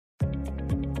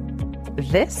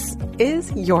This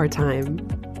is your time.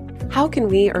 How can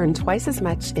we earn twice as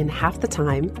much in half the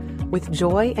time with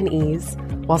joy and ease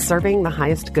while serving the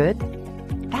highest good?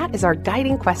 That is our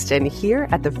guiding question here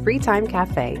at the Free Time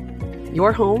Cafe,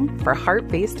 your home for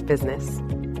heart-based business.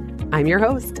 I'm your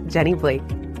host, Jenny Blake.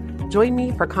 Join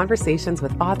me for conversations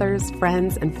with authors,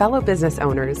 friends, and fellow business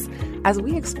owners as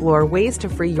we explore ways to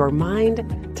free your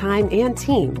mind, time, and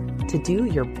team to do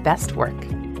your best work.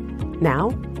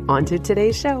 Now, on to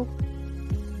today's show.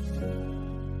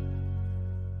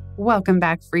 Welcome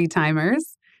back, Free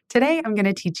Timers. Today, I'm going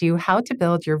to teach you how to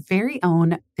build your very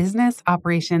own business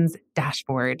operations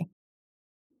dashboard.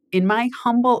 In my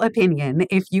humble opinion,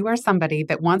 if you are somebody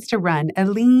that wants to run a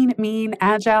lean, mean,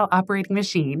 agile operating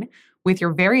machine with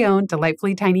your very own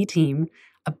delightfully tiny team,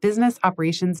 a business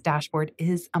operations dashboard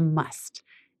is a must.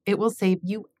 It will save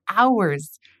you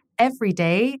hours every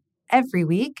day, every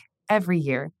week, every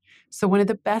year. So one of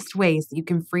the best ways that you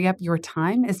can free up your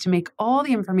time is to make all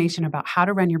the information about how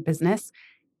to run your business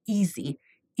easy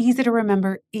to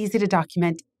remember, easy to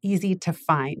document, easy to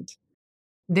find.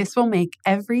 This will make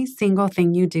every single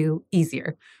thing you do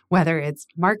easier, whether it's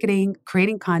marketing,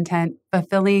 creating content,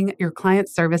 fulfilling your client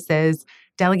services,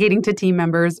 delegating to team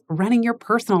members, running your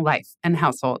personal life and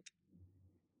household.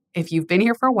 If you've been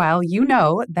here for a while, you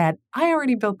know that I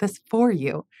already built this for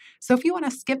you. So if you want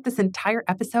to skip this entire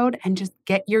episode and just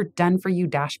get your done-for-you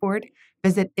dashboard,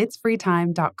 visit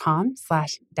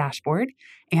itsfreetime.com/dashboard.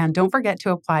 And don't forget to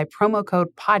apply promo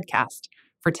code podcast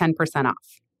for 10%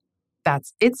 off.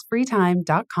 That's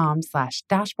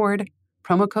itsfreetime.com/dashboard,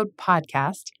 promo code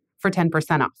podcast for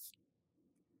 10% off.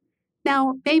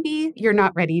 Now, maybe you're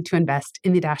not ready to invest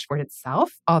in the dashboard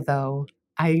itself, although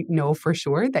I know for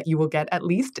sure that you will get at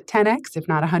least 10x, if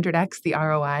not 100x, the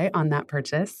ROI on that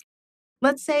purchase.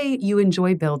 Let's say you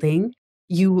enjoy building,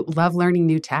 you love learning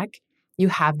new tech, you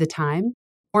have the time,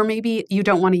 or maybe you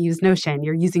don't want to use Notion,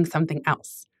 you're using something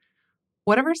else.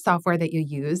 Whatever software that you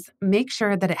use, make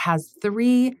sure that it has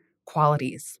 3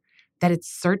 qualities: that it's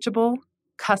searchable,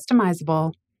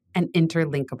 customizable, and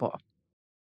interlinkable.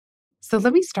 So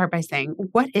let me start by saying,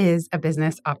 what is a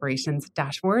business operations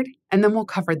dashboard? And then we'll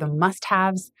cover the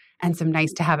must-haves and some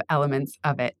nice-to-have elements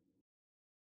of it.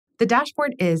 The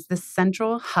dashboard is the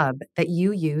central hub that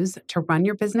you use to run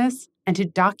your business and to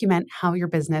document how your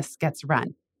business gets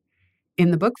run.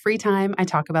 In the book Free Time, I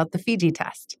talk about the Fiji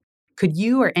test. Could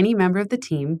you or any member of the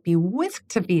team be whisked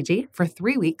to Fiji for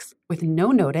 3 weeks with no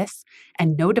notice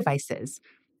and no devices?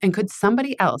 And could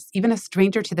somebody else, even a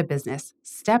stranger to the business,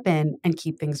 step in and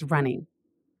keep things running?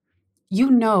 You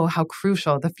know how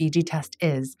crucial the Fiji test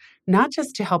is, not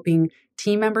just to helping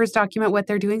team members document what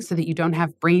they're doing so that you don't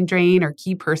have brain drain or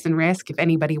key person risk if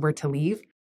anybody were to leave,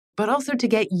 but also to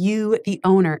get you, the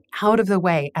owner, out of the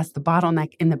way as the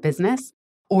bottleneck in the business,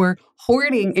 or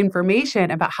hoarding information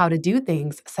about how to do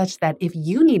things such that if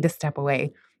you need to step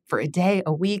away for a day,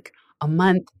 a week, a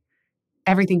month,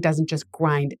 everything doesn't just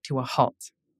grind to a halt.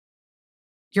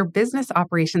 Your business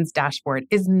operations dashboard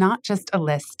is not just a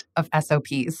list of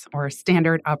SOPs or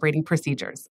standard operating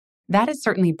procedures. That is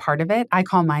certainly part of it. I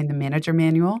call mine the manager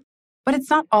manual, but it's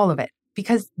not all of it,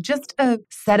 because just a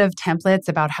set of templates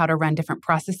about how to run different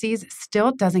processes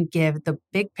still doesn't give the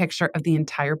big picture of the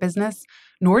entire business,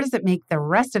 nor does it make the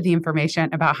rest of the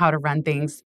information about how to run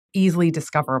things easily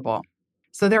discoverable.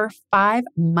 So there are 5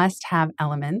 must-have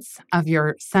elements of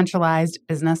your centralized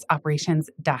business operations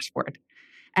dashboard.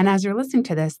 And as you're listening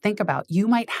to this, think about, you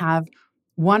might have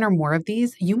one or more of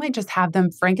these. You might just have them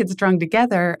frankenstrung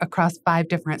together across 5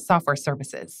 different software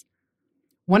services.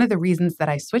 One of the reasons that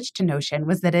I switched to Notion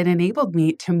was that it enabled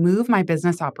me to move my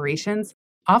business operations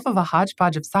off of a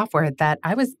hodgepodge of software that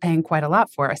I was paying quite a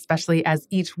lot for, especially as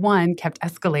each one kept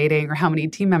escalating or how many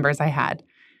team members I had.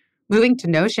 Moving to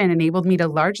Notion enabled me to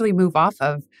largely move off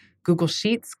of Google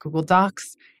Sheets, Google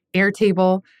Docs,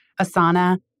 Airtable,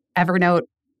 Asana, Evernote,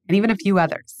 and even a few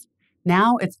others.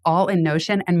 Now it's all in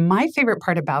Notion, and my favorite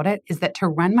part about it is that to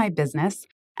run my business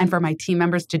and for my team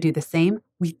members to do the same,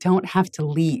 we don't have to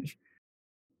leave.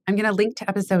 I'm going to link to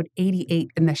episode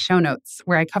 88 in the show notes,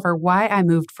 where I cover why I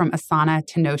moved from Asana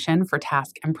to Notion for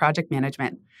task and project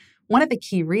management. One of the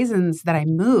key reasons that I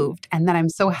moved and that I'm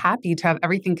so happy to have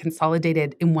everything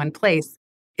consolidated in one place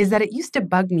is that it used to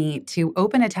bug me to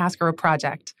open a task or a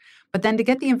project, but then to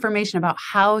get the information about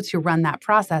how to run that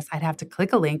process, I'd have to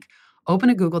click a link, open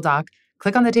a Google Doc,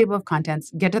 click on the table of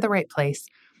contents, get to the right place.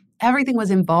 Everything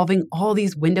was involving all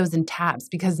these windows and tabs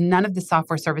because none of the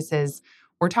software services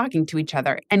were talking to each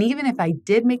other. And even if I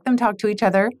did make them talk to each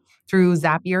other through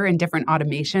Zapier and different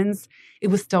automations, it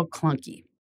was still clunky.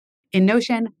 In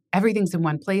Notion, everything's in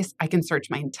one place. I can search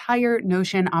my entire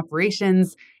Notion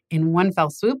operations in one fell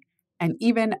swoop, and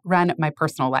even run my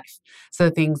personal life. So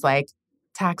things like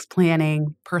tax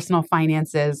planning, personal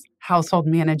finances, household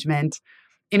management,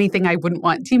 anything I wouldn't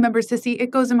want team members to see,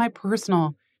 it goes in my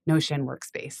personal Notion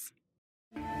workspace.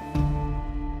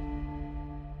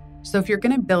 So if you're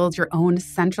going to build your own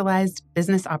centralized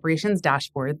business operations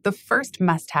dashboard, the first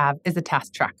must-have is a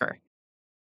task tracker.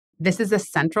 This is a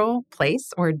central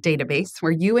place or database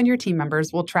where you and your team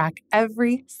members will track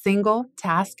every single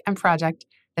task and project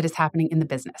that is happening in the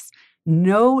business.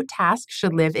 No task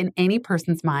should live in any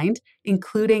person's mind,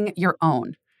 including your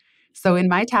own. So in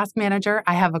my task manager,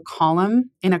 I have a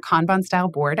column in a Kanban style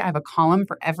board. I have a column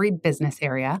for every business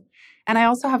area. And I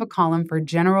also have a column for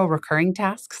general recurring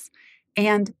tasks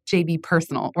and JB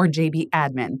personal or JB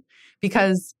admin.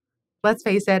 Because let's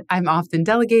face it, I'm often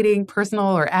delegating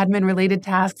personal or admin related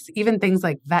tasks, even things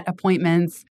like vet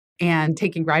appointments and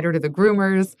taking Ryder to the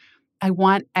groomers. I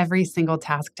want every single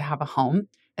task to have a home,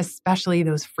 especially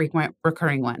those frequent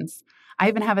recurring ones. I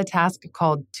even have a task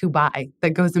called to buy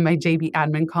that goes in my JB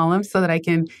admin column so that I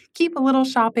can keep a little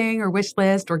shopping or wish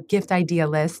list or gift idea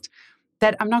list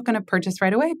that I'm not going to purchase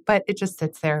right away, but it just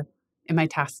sits there in my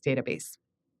task database.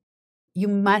 You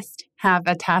must have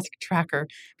a task tracker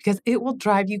because it will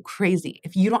drive you crazy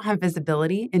if you don't have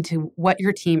visibility into what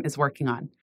your team is working on.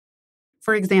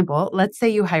 For example, let's say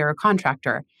you hire a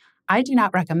contractor. I do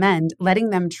not recommend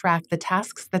letting them track the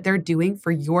tasks that they're doing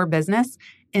for your business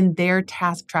in their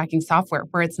task tracking software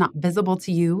where it's not visible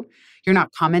to you, you're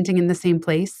not commenting in the same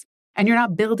place, and you're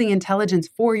not building intelligence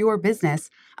for your business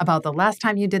about the last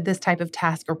time you did this type of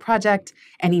task or project,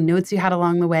 any notes you had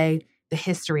along the way, the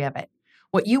history of it.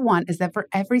 What you want is that for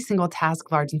every single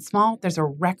task, large and small, there's a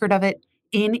record of it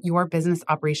in your business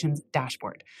operations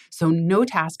dashboard. So no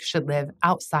task should live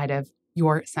outside of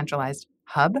your centralized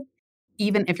hub,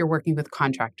 even if you're working with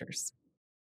contractors.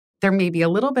 There may be a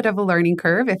little bit of a learning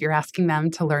curve if you're asking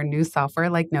them to learn new software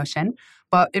like Notion,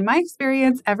 but in my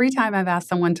experience, every time I've asked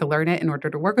someone to learn it in order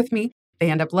to work with me,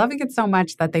 they end up loving it so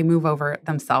much that they move over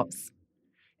themselves.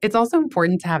 It's also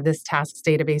important to have this tasks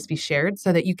database be shared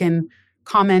so that you can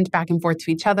comment back and forth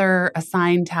to each other,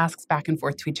 assign tasks back and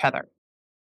forth to each other.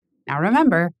 Now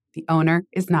remember, the owner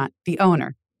is not the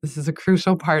owner. This is a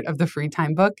crucial part of the free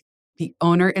time book. The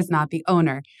owner is not the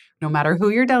owner. No matter who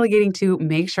you're delegating to,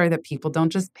 make sure that people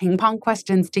don't just ping pong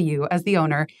questions to you as the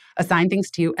owner, assign things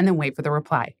to you, and then wait for the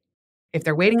reply. If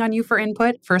they're waiting on you for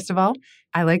input, first of all,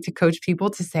 I like to coach people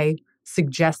to say,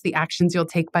 suggest the actions you'll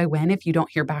take by when if you don't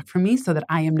hear back from me so that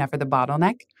I am never the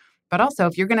bottleneck. But also,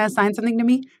 if you're going to assign something to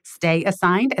me, stay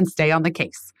assigned and stay on the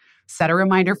case. Set a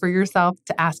reminder for yourself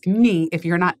to ask me if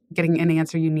you're not getting an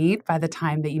answer you need by the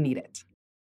time that you need it.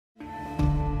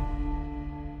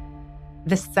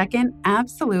 The second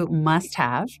absolute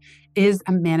must-have is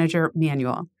a manager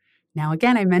manual. Now,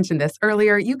 again, I mentioned this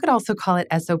earlier. You could also call it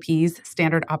SOPs,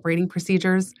 standard operating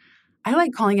procedures. I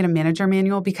like calling it a manager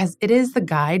manual because it is the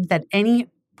guide that any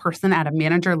person at a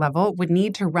manager level would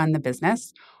need to run the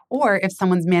business. Or if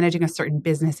someone's managing a certain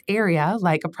business area,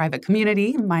 like a private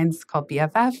community, mine's called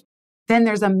BFF, then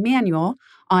there's a manual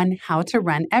on how to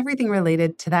run everything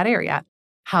related to that area.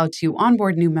 How to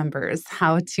onboard new members,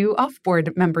 how to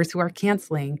offboard members who are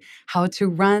canceling, how to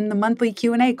run the monthly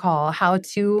Q&A call, how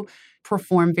to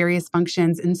perform various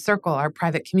functions in Circle, our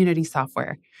private community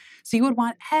software. So you would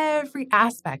want every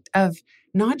aspect of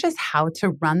not just how to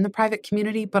run the private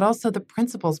community, but also the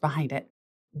principles behind it.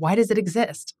 Why does it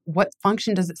exist? What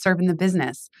function does it serve in the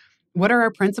business? What are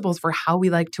our principles for how we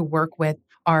like to work with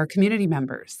our community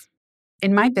members?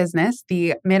 In my business,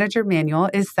 the manager manual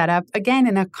is set up, again,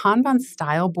 in a Kanban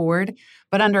style board,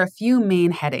 but under a few main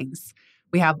headings.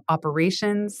 We have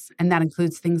operations, and that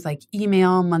includes things like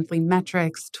email, monthly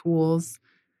metrics, tools.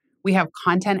 We have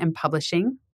content and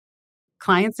publishing,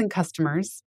 clients and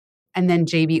customers, and then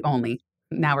JB only.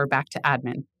 Now we're back to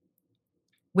admin.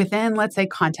 Within, let's say,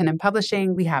 content and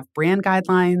publishing, we have brand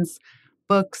guidelines,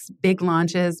 books, big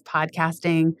launches,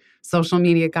 podcasting, social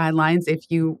media guidelines if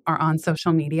you are on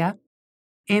social media.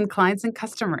 In clients and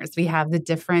customers, we have the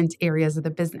different areas of the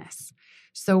business.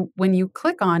 So when you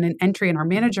click on an entry in our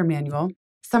manager manual,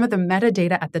 some of the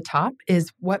metadata at the top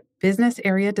is what business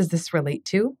area does this relate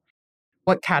to?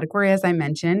 What category, as I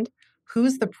mentioned?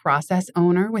 Who's the process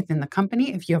owner within the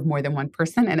company if you have more than one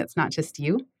person and it's not just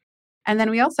you? And then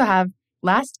we also have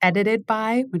last edited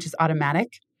by, which is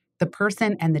automatic, the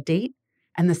person and the date,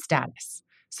 and the status.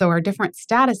 So our different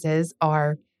statuses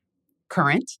are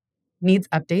current, needs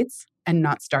updates, and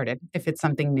not started if it's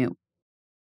something new.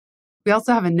 We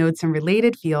also have a notes and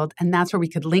related field, and that's where we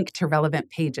could link to relevant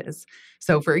pages.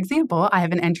 So for example, I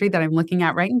have an entry that I'm looking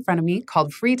at right in front of me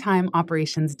called Free Time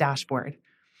Operations Dashboard.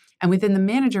 And within the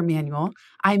manager manual,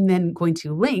 I'm then going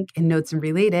to link in Notes and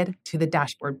Related to the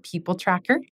dashboard people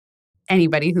tracker,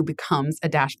 anybody who becomes a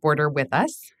dashboarder with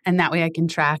us. And that way I can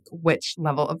track which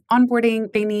level of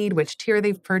onboarding they need, which tier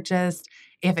they've purchased,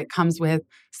 if it comes with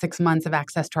 6 months of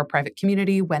access to our private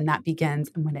community, when that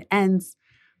begins and when it ends.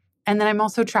 And then I'm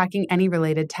also tracking any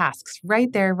related tasks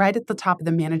right there, right at the top of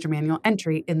the manager manual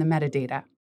entry in the metadata.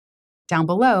 Down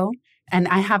below, and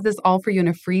I have this all for you in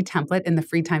a free template in the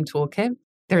Free Time Toolkit,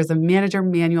 there's a manager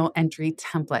manual entry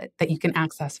template that you can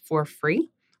access for free.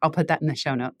 I'll put that in the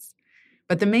show notes.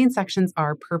 But the main sections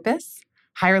are purpose,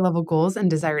 higher level goals and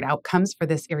desired outcomes for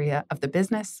this area of the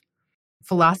business,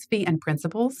 philosophy and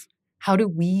principles. How do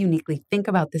we uniquely think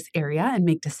about this area and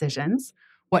make decisions?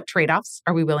 What trade-offs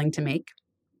are we willing to make?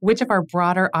 Which of our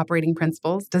broader operating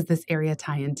principles does this area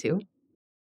tie into?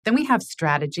 Then we have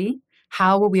strategy.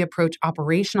 How will we approach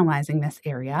operationalizing this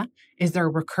area? Is there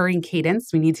a recurring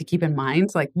cadence we need to keep in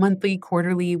mind, like monthly,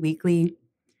 quarterly, weekly?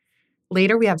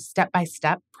 Later, we have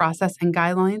step-by-step process and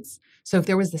guidelines. So if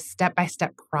there was a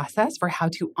step-by-step process for how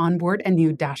to onboard a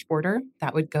new dashboarder,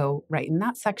 that would go right in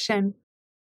that section.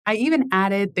 I even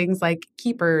added things like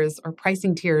keepers or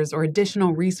pricing tiers or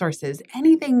additional resources,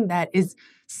 anything that is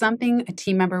something a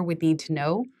team member would need to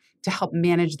know to help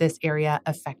manage this area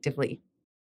effectively.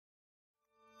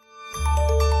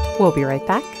 We'll be right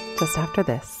back just after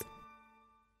this.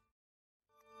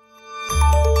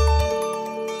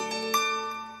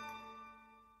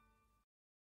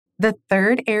 The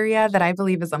third area that I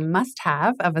believe is a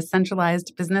must-have of a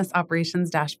centralized business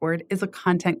operations dashboard is a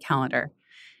content calendar.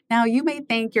 Now, you may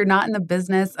think you're not in the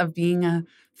business of being a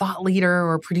thought leader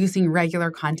or producing regular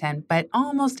content, but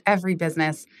almost every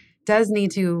business does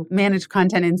need to manage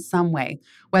content in some way,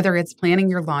 whether it's planning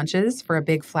your launches for a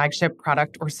big flagship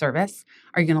product or service.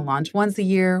 Are you going to launch once a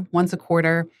year, once a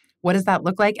quarter? What does that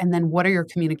look like? And then what are your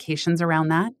communications around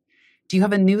that? Do you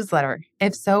have a newsletter?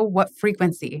 If so, what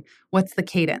frequency? What's the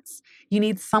cadence? You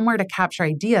need somewhere to capture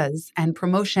ideas and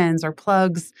promotions or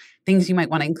plugs, things you might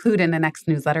want to include in the next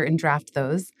newsletter and draft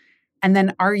those. And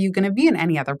then are you going to be in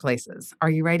any other places? Are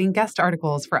you writing guest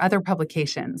articles for other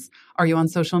publications? Are you on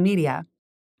social media?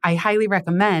 I highly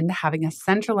recommend having a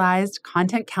centralized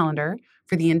content calendar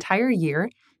for the entire year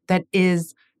that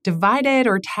is divided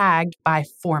or tagged by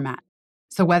format.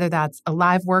 So whether that's a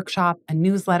live workshop, a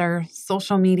newsletter,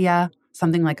 social media,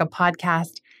 something like a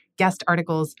podcast, guest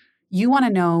articles, you want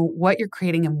to know what you're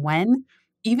creating and when.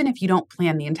 Even if you don't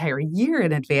plan the entire year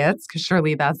in advance, because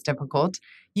surely that's difficult,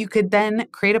 you could then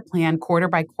create a plan quarter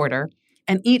by quarter,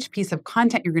 and each piece of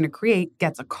content you're going to create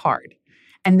gets a card.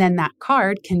 And then that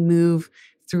card can move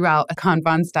throughout a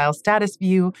Kanban-style status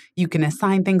view. You can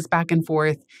assign things back and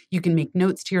forth. You can make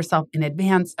notes to yourself in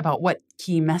advance about what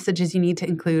key messages you need to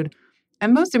include.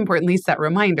 And most importantly, set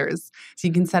reminders. So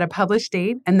you can set a publish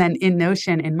date. And then in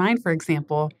Notion, in mine, for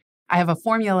example, I have a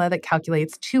formula that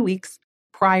calculates 2 weeks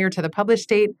prior to the publish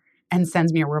date and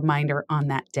sends me a reminder on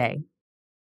that day.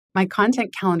 My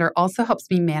content calendar also helps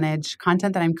me manage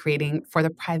content that I'm creating for the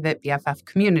private BFF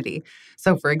community.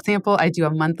 So, for example, I do a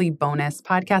monthly bonus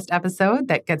podcast episode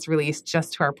that gets released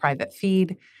just to our private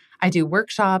feed. I do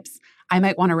workshops. I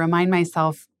might want to remind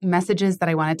myself messages that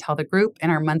I want to tell the group in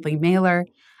our monthly mailer.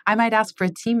 I might ask for a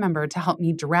team member to help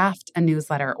me draft a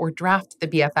newsletter or draft the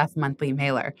BFF monthly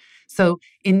mailer. So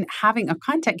in having a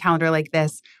content calendar like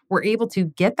this, we're able to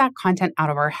get that content out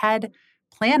of our head,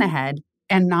 plan ahead,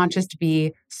 and not just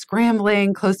be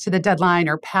scrambling close to the deadline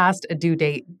or past a due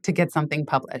date to get something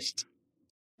published.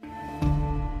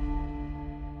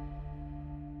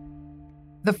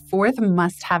 The fourth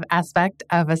must-have aspect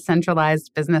of a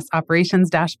centralized business operations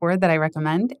dashboard that I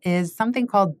recommend is something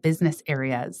called business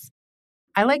areas.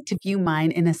 I like to view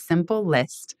mine in a simple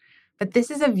list, but this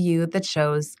is a view that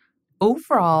shows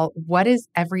overall what is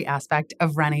every aspect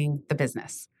of running the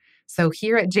business. So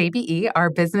here at JBE, our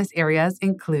business areas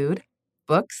include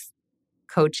books,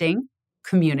 coaching,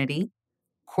 community,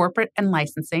 corporate and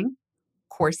licensing,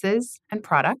 courses and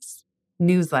products,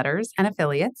 newsletters and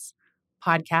affiliates,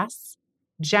 podcasts,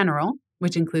 general,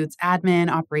 which includes admin,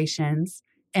 operations,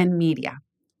 and media,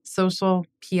 social,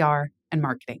 PR, and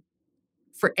marketing.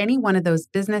 For any one of those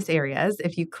business areas,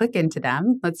 if you click into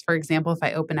them, let's, for example, if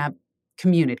I open up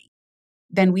community,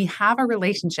 then we have a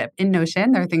relationship. In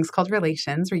Notion, there are things called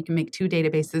relations where you can make two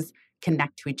databases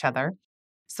connect to each other.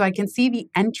 So I can see the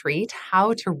entry to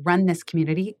how to run this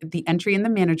community, the entry in the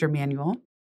manager manual.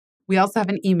 We also have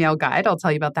an email guide. I'll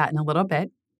tell you about that in a little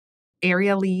bit.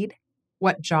 Area lead,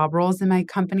 what job roles in my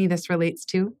company this relates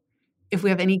to. If we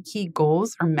have any key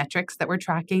goals or metrics that we're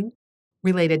tracking,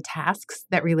 related tasks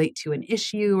that relate to an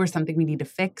issue or something we need to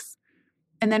fix,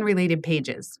 and then related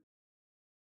pages.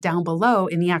 down below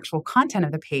in the actual content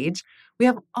of the page, we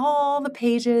have all the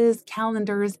pages,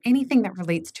 calendars, anything that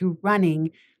relates to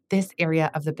running this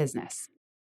area of the business.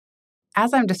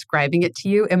 As I'm describing it to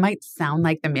you, it might sound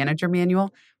like the manager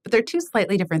manual, but they're two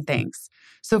slightly different things.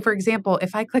 So, for example,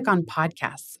 if I click on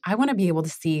podcasts, I want to be able to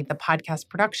see the podcast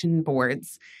production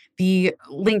boards, the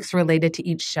links related to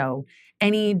each show,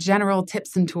 any general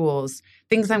tips and tools,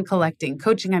 things I'm collecting,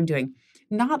 coaching I'm doing.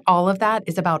 Not all of that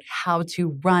is about how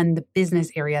to run the business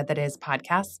area that is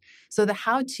podcasts. So, the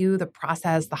how to, the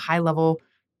process, the high level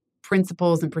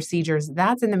principles and procedures,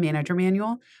 that's in the manager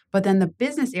manual. But then the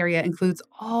business area includes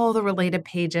all the related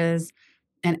pages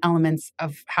and elements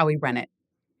of how we run it.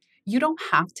 You don't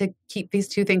have to keep these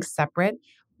two things separate.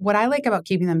 What I like about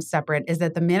keeping them separate is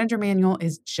that the manager manual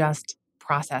is just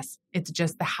process. It's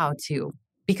just the how to,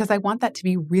 because I want that to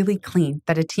be really clean,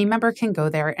 that a team member can go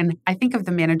there. And I think of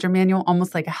the manager manual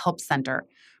almost like a help center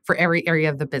for every area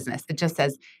of the business. It just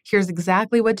says, here's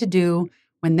exactly what to do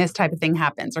when this type of thing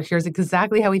happens, or here's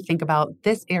exactly how we think about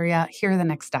this area. Here are the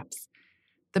next steps.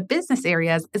 The business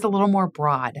areas is a little more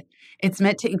broad. It's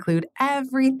meant to include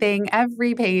everything,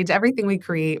 every page, everything we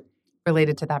create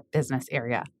related to that business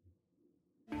area.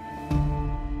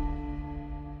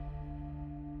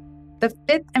 The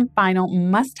fifth and final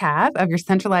must-have of your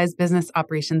centralized business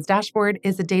operations dashboard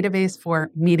is a database for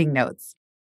meeting notes.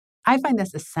 I find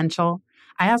this essential.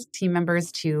 I ask team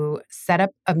members to set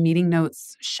up a meeting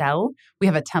notes shell. We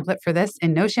have a template for this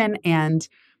in Notion, and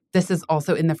this is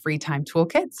also in the free time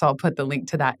toolkit, so I'll put the link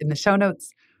to that in the show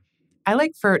notes. I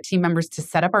like for team members to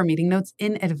set up our meeting notes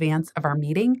in advance of our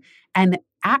meeting and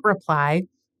at reply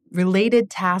related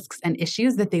tasks and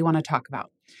issues that they want to talk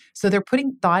about. So they're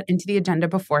putting thought into the agenda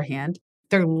beforehand.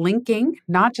 They're linking,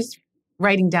 not just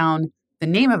writing down the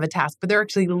name of a task, but they're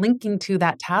actually linking to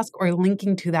that task or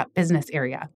linking to that business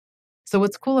area. So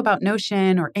what's cool about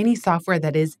Notion or any software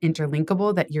that is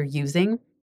interlinkable that you're using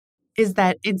is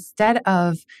that instead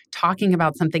of talking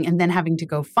about something and then having to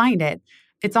go find it,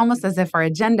 it's almost as if our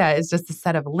agenda is just a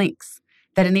set of links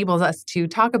that enables us to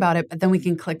talk about it, but then we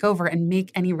can click over and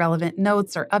make any relevant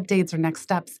notes or updates or next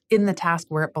steps in the task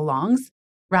where it belongs,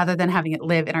 rather than having it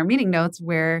live in our meeting notes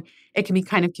where it can be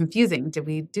kind of confusing. Did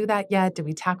we do that yet? Did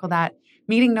we tackle that?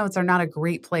 Meeting notes are not a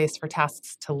great place for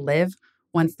tasks to live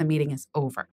once the meeting is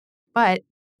over. But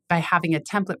by having a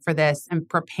template for this and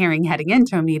preparing heading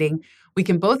into a meeting, we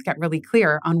can both get really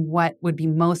clear on what would be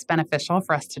most beneficial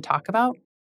for us to talk about.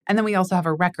 And then we also have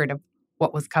a record of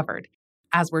what was covered.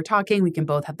 As we're talking, we can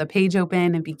both have the page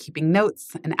open and be keeping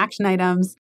notes and action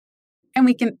items. And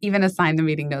we can even assign the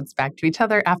meeting notes back to each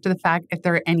other after the fact if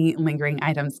there are any lingering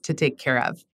items to take care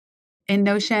of. In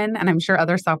Notion, and I'm sure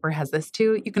other software has this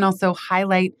too, you can also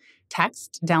highlight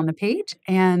text down the page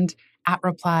and at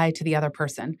reply to the other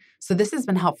person. So this has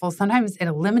been helpful. Sometimes it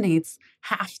eliminates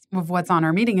half of what's on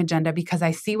our meeting agenda because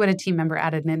I see what a team member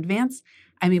added in advance.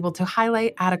 I'm able to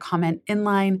highlight, add a comment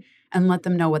inline, and let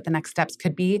them know what the next steps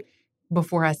could be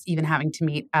before us even having to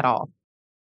meet at all.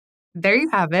 There you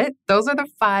have it. Those are the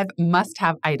 5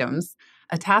 must-have items: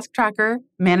 a task tracker,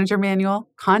 manager manual,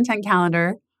 content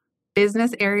calendar,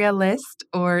 business area list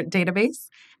or database,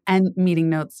 and meeting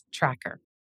notes tracker.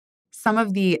 Some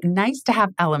of the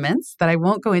nice-to-have elements that I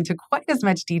won't go into quite as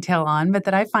much detail on, but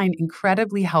that I find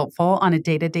incredibly helpful on a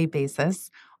day-to-day basis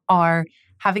are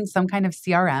having some kind of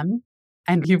CRM.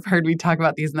 And you've heard me talk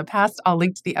about these in the past. I'll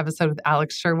link to the episode with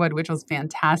Alex Sherwood, which was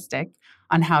fantastic,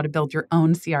 on how to build your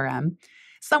own CRM.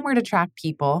 Somewhere to track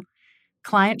people.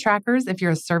 Client trackers, if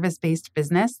you're a service-based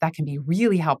business, that can be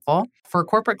really helpful. For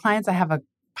corporate clients, I have a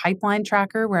pipeline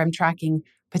tracker where I'm tracking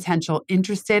potential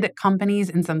interested companies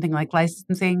in something like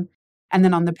licensing. And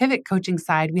then on the Pivot coaching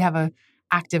side, we have a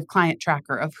active client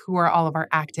tracker of who are all of our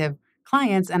active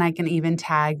clients. And I can even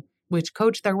tag which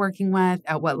coach they're working with,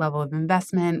 at what level of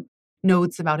investment,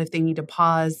 notes about if they need to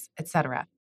pause, etc.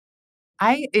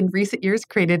 I, in recent years,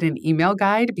 created an email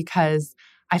guide because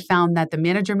I found that the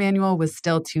manager manual was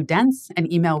still too dense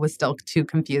and email was still too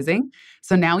confusing.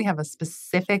 So now we have a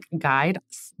specific guide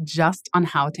just on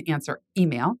how to answer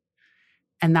email.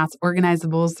 And that's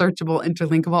organizable, searchable,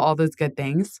 interlinkable, all those good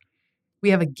things.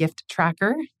 We have a gift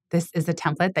tracker. This is a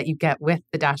template that you get with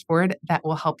the dashboard that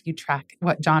will help you track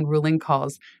what John Ruling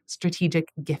calls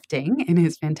strategic gifting in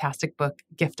his fantastic book,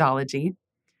 Giftology.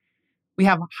 We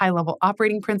have high-level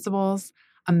operating principles,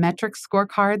 a metrics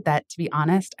scorecard that, to be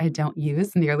honest, I don't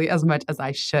use nearly as much as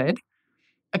I should.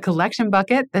 A collection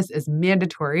bucket. This is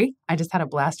mandatory. I just had a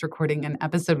blast recording an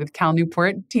episode with Cal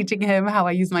Newport, teaching him how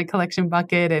I use my collection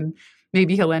bucket, and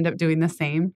maybe he'll end up doing the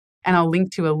same. And I'll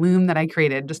link to a Loom that I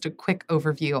created, just a quick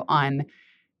overview on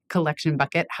collection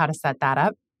bucket, how to set that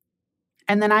up.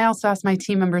 And then I also ask my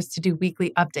team members to do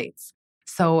weekly updates.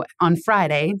 So on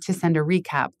Friday, to send a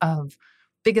recap of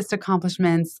biggest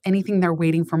accomplishments, anything they're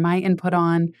waiting for my input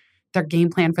on, their game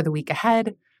plan for the week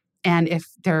ahead, and if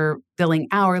they're billing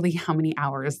hourly, how many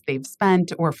hours they've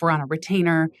spent, or if we're on a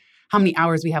retainer, how many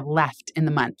hours we have left in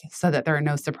the month so that there are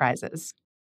no surprises.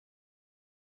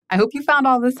 I hope you found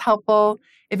all this helpful.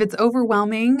 If it's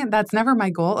overwhelming, that's never my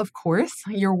goal, of course.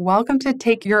 You're welcome to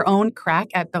take your own crack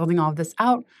at building all of this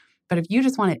out. But if you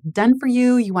just want it done for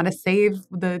you, you want to save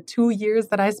the 2 years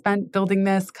that I spent building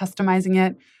this, customizing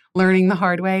it, learning the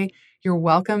hard way, you're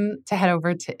welcome to head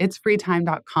over to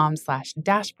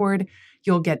itsfreetime.com/dashboard.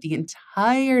 You'll get the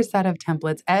entire set of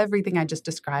templates, everything I just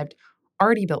described,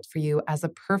 already built for you as a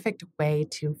perfect way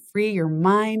to free your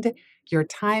mind, your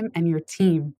time, and your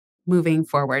team moving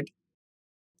forward.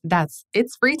 That's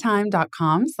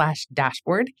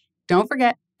itsfreetime.com/dashboard. Don't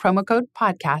forget promo code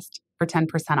podcast for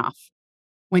 10% off.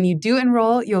 When you do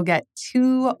enroll, you'll get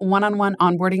 2 one-on-one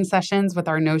onboarding sessions with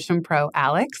our Notion Pro,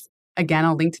 Alex. Again,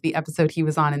 I'll link to the episode he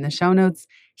was on in the show notes.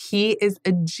 He is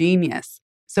a genius.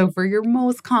 So for your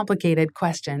most complicated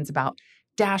questions about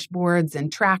dashboards and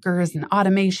trackers and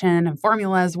automation and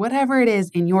formulas, whatever it is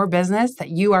in your business that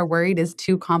you are worried is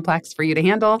too complex for you to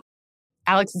handle,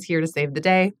 Alex is here to save the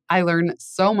day. I learned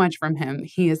so much from him.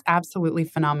 He is absolutely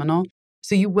phenomenal.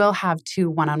 So you will have 2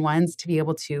 one-on-ones to be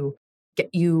able to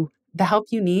get you the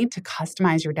help you need to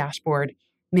customize your dashboard,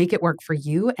 make it work for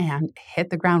you, and hit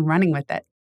the ground running with it.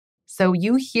 So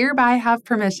you hereby have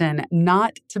permission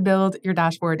not to build your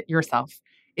dashboard yourself.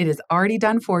 It is already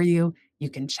done for you. You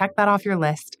can check that off your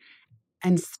list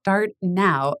and start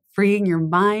now freeing your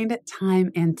mind, time,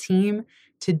 and team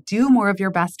to do more of your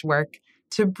best work,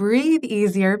 to breathe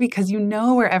easier because you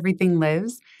know where everything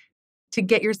lives, to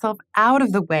get yourself out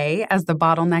of the way as the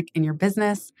bottleneck in your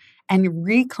business, and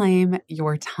reclaim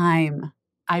your time.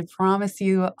 I promise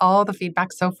you, all the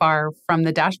feedback so far from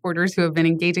the dashboarders who have been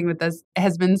engaging with us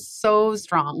has been so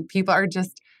strong. People are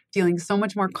just feeling so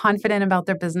much more confident about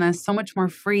their business, so much more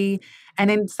free, and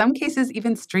in some cases,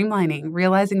 even streamlining,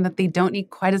 realizing that they don't need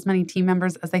quite as many team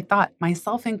members as they thought,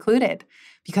 myself included,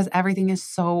 because everything is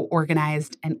so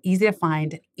organized and easy to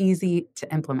find, easy to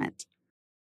implement.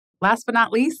 Last but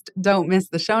not least, don't miss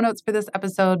the show notes for this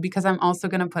episode because I'm also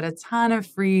going to put a ton of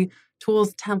free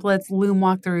tools, templates, Loom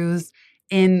walkthroughs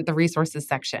in the resources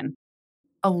section.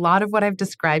 A lot of what I've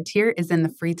described here is in the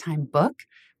Free Time book.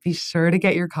 Be sure to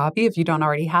get your copy if you don't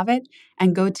already have it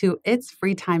and go to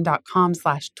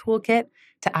itsfreetime.com/toolkit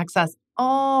to access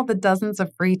all the dozens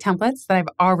of free templates that I've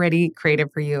already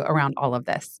created for you around all of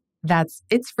this. That's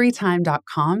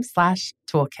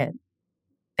itsfreetime.com/toolkit.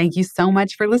 Thank you so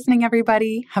much for listening,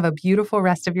 everybody. Have a beautiful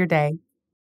rest of your day.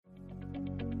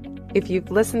 If you've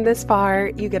listened this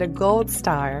far, you get a gold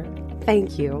star.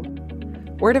 Thank you.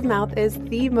 Word of mouth is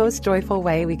the most joyful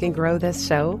way we can grow this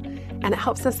show, and it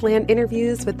helps us land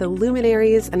interviews with the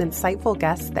luminaries and insightful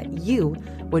guests that you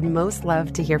would most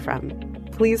love to hear from.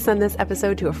 Please send this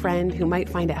episode to a friend who might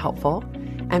find it helpful.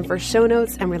 And for show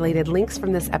notes and related links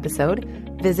from this episode,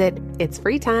 visit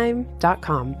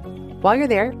itsfreetime.com. While you're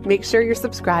there, make sure you're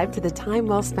subscribed to the Time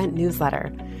Well Spent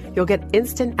newsletter. You'll get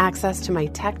instant access to my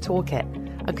tech toolkit,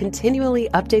 a continually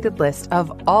updated list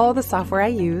of all the software I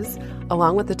use,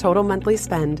 along with the total monthly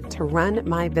spend to run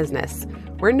my business,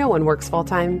 where no one works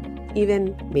full-time,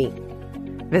 even me.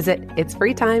 Visit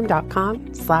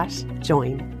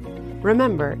itsfreetime.com/join.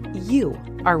 Remember, you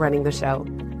are running the show.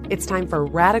 It's time for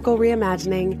radical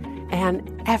reimagining, and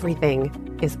everything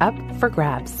is up for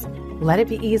grabs. Let it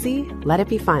be easy, let it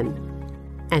be fun,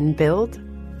 and build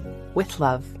with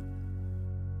love.